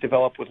that we've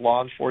developed with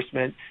law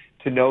enforcement,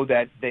 to know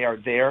that they are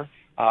there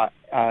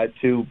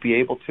to be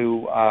able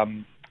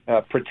to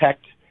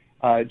protect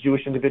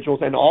Jewish individuals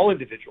and all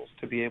individuals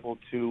to be able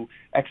to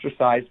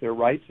exercise their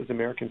rights as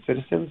American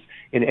citizens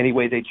in any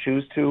way they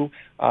choose to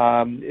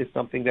is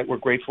something that we're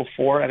grateful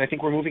for, and I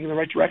think we're moving in the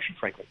right direction,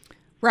 frankly.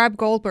 Rob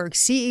Goldberg,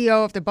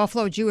 CEO of the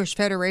Buffalo Jewish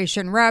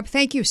Federation. Rob,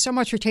 thank you so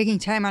much for taking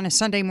time on a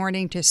Sunday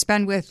morning to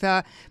spend with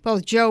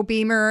both Joe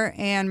Beamer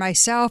and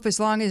myself, as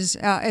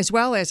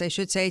well as, I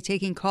should say,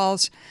 taking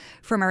calls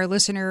from our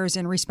listeners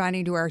and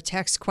responding to our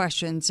text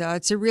questions.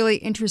 It's a really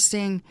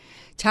interesting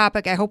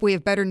topic. I hope we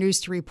have better news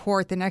to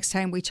report the next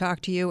time we talk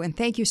to you, and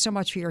thank you so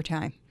much for your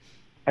time.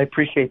 I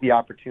appreciate the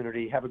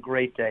opportunity. Have a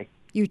great day.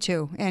 You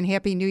too, and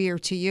Happy New Year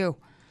to you.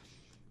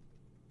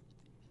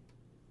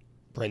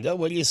 Brenda,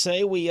 what do you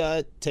say we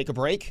take a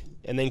break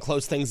and then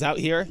close things out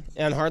here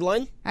on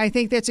Hardline? I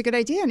think that's a good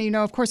idea. And,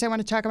 of course, I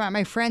want to talk about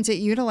my friends at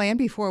Uniland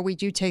before we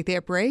do take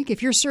that break.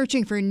 If you're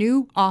searching for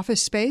new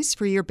office space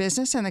for your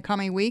business in the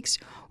coming weeks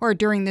or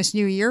during this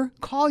new year,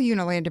 call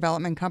Uniland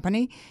Development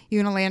Company.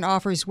 Uniland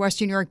offers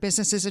Western New York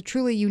businesses a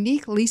truly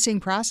unique leasing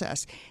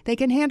process. They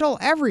can handle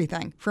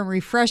everything from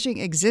refreshing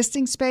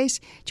existing space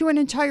to an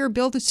entire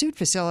build-to-suit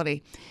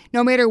facility.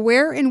 No matter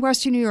where in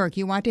Western New York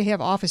you want to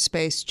have office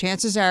space,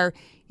 chances are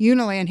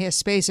Uniland has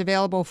space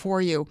available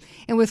for you,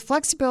 and with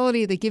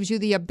flexibility that gives you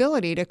the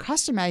ability to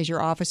customize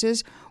your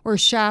offices or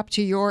shop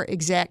to your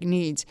exact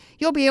needs.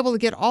 You'll be able to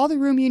get all the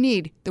room you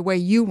need the way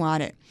you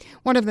want it.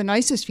 One of the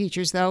nicest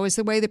features, though, is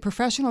the way the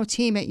professional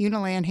team at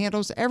Uniland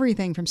handles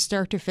everything from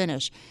start to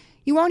finish.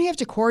 You won't have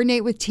to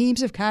coordinate with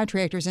teams of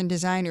contractors and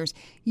designers.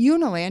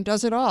 Uniland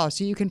does it all,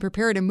 so you can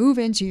prepare to move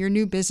into your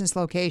new business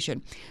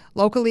location.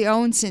 Locally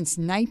owned since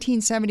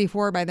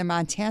 1974 by the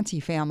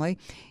Montanti family,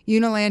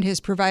 Uniland has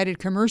provided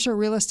commercial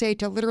real estate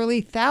to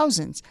literally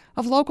thousands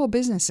of local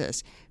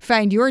businesses.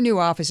 Find your new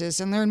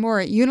offices and learn more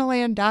at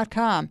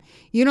uniland.com.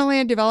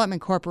 Uniland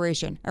Development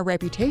Corporation, a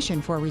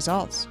reputation for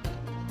results.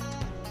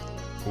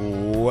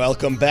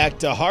 Welcome back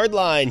to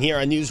Hardline here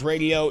on News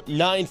Radio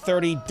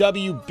 930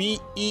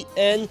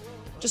 WBEN.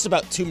 Just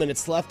about 2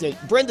 minutes left. And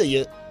Brenda,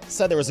 you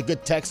said there was a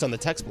good text on the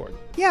text board.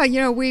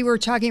 Yeah, we were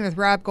talking with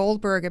Rob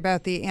Goldberg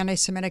about the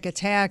anti-Semitic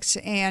attacks,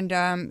 and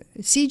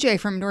CJ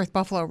from North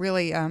Buffalo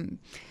really,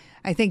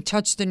 I think,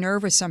 touched the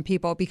nerve of some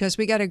people because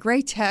we got a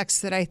great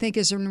text that I think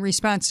is in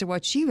response to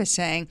what she was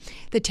saying.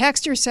 The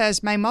texter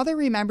says, my mother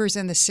remembers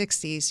in the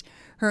 60s,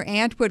 her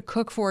aunt would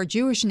cook for a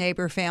Jewish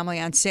neighbor family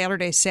on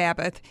Saturday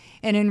Sabbath,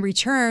 and in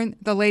return,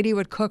 the lady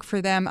would cook for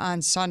them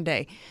on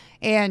Sunday.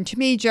 And to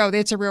me, Joe,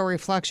 that's a real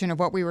reflection of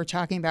what we were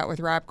talking about with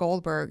Rob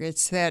Goldberg.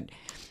 It's that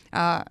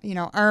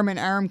arm in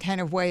arm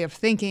kind of way of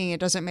thinking. It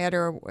doesn't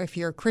matter if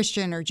you're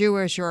Christian or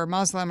Jewish or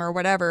Muslim or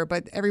whatever,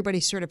 but everybody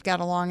sort of got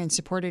along and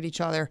supported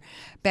each other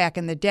back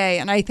in the day.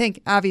 And I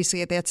think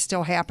obviously that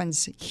still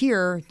happens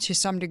here to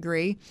some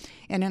degree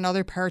and in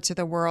other parts of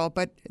the world.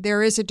 But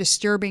there is a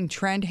disturbing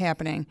trend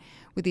happening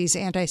with these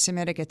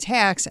anti-Semitic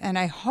attacks, and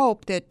I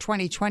hope that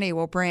 2020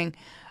 will bring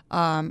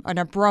an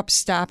abrupt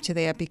stop to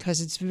that,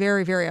 because it's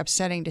very, very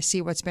upsetting to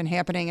see what's been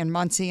happening in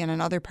Muncie and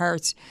in other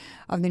parts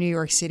of the New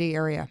York City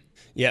area.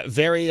 Yeah,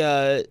 very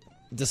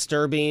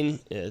disturbing.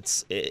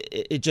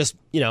 It just,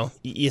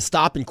 you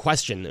stop and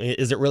question,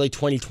 is it really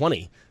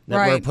 2020 that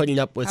Right. we're putting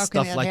up with How can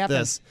stuff that like happen?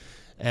 this?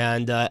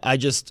 And I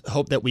just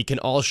hope that we can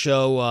all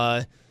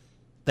show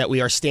that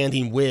we are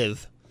standing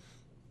with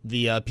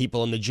the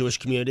people in the Jewish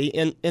community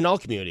and in all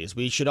communities.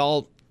 We should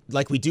all,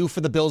 like we do for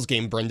the Bills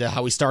game, Brenda,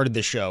 how we started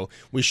the show,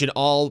 we should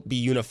all be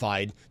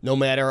unified, no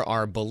matter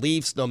our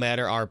beliefs, no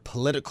matter our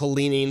political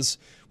leanings.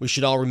 We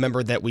should all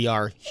remember that we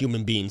are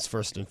human beings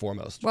first and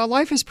foremost. Well,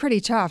 life is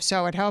pretty tough,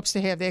 so it helps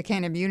to have that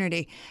kind of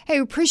unity. Hey,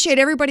 we appreciate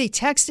everybody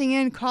texting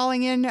in,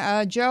 calling in.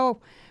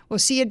 Joe, we'll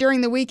see you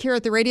during the week here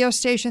at the radio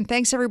station.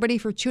 Thanks, everybody,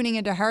 for tuning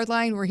into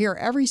Hardline. We're here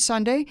every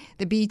Sunday,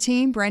 the B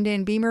Team, Brenda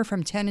and Beamer,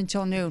 from 10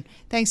 until noon.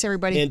 Thanks,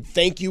 everybody. And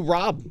thank you,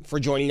 Rob, for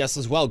joining us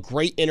as well.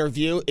 Great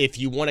interview. If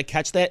you want to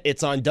catch that,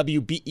 it's on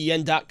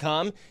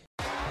WBEN.com.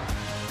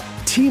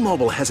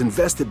 T-Mobile has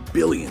invested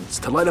billions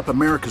to light up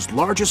America's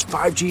largest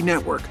 5G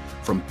network,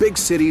 from big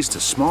cities to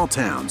small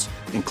towns,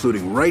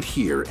 including right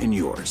here in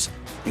yours.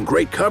 And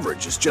great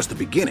coverage is just the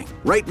beginning.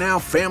 Right now,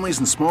 families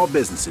and small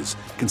businesses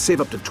can save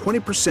up to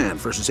 20%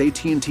 versus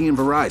AT&T and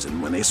Verizon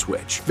when they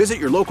switch. Visit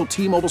your local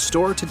T-Mobile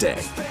store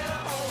today.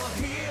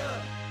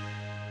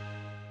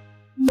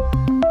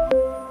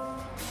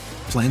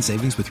 Plan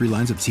savings with 3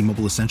 lines of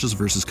T-Mobile Essentials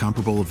versus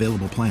comparable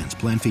available plans.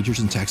 Plan features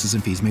and taxes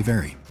and fees may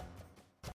vary.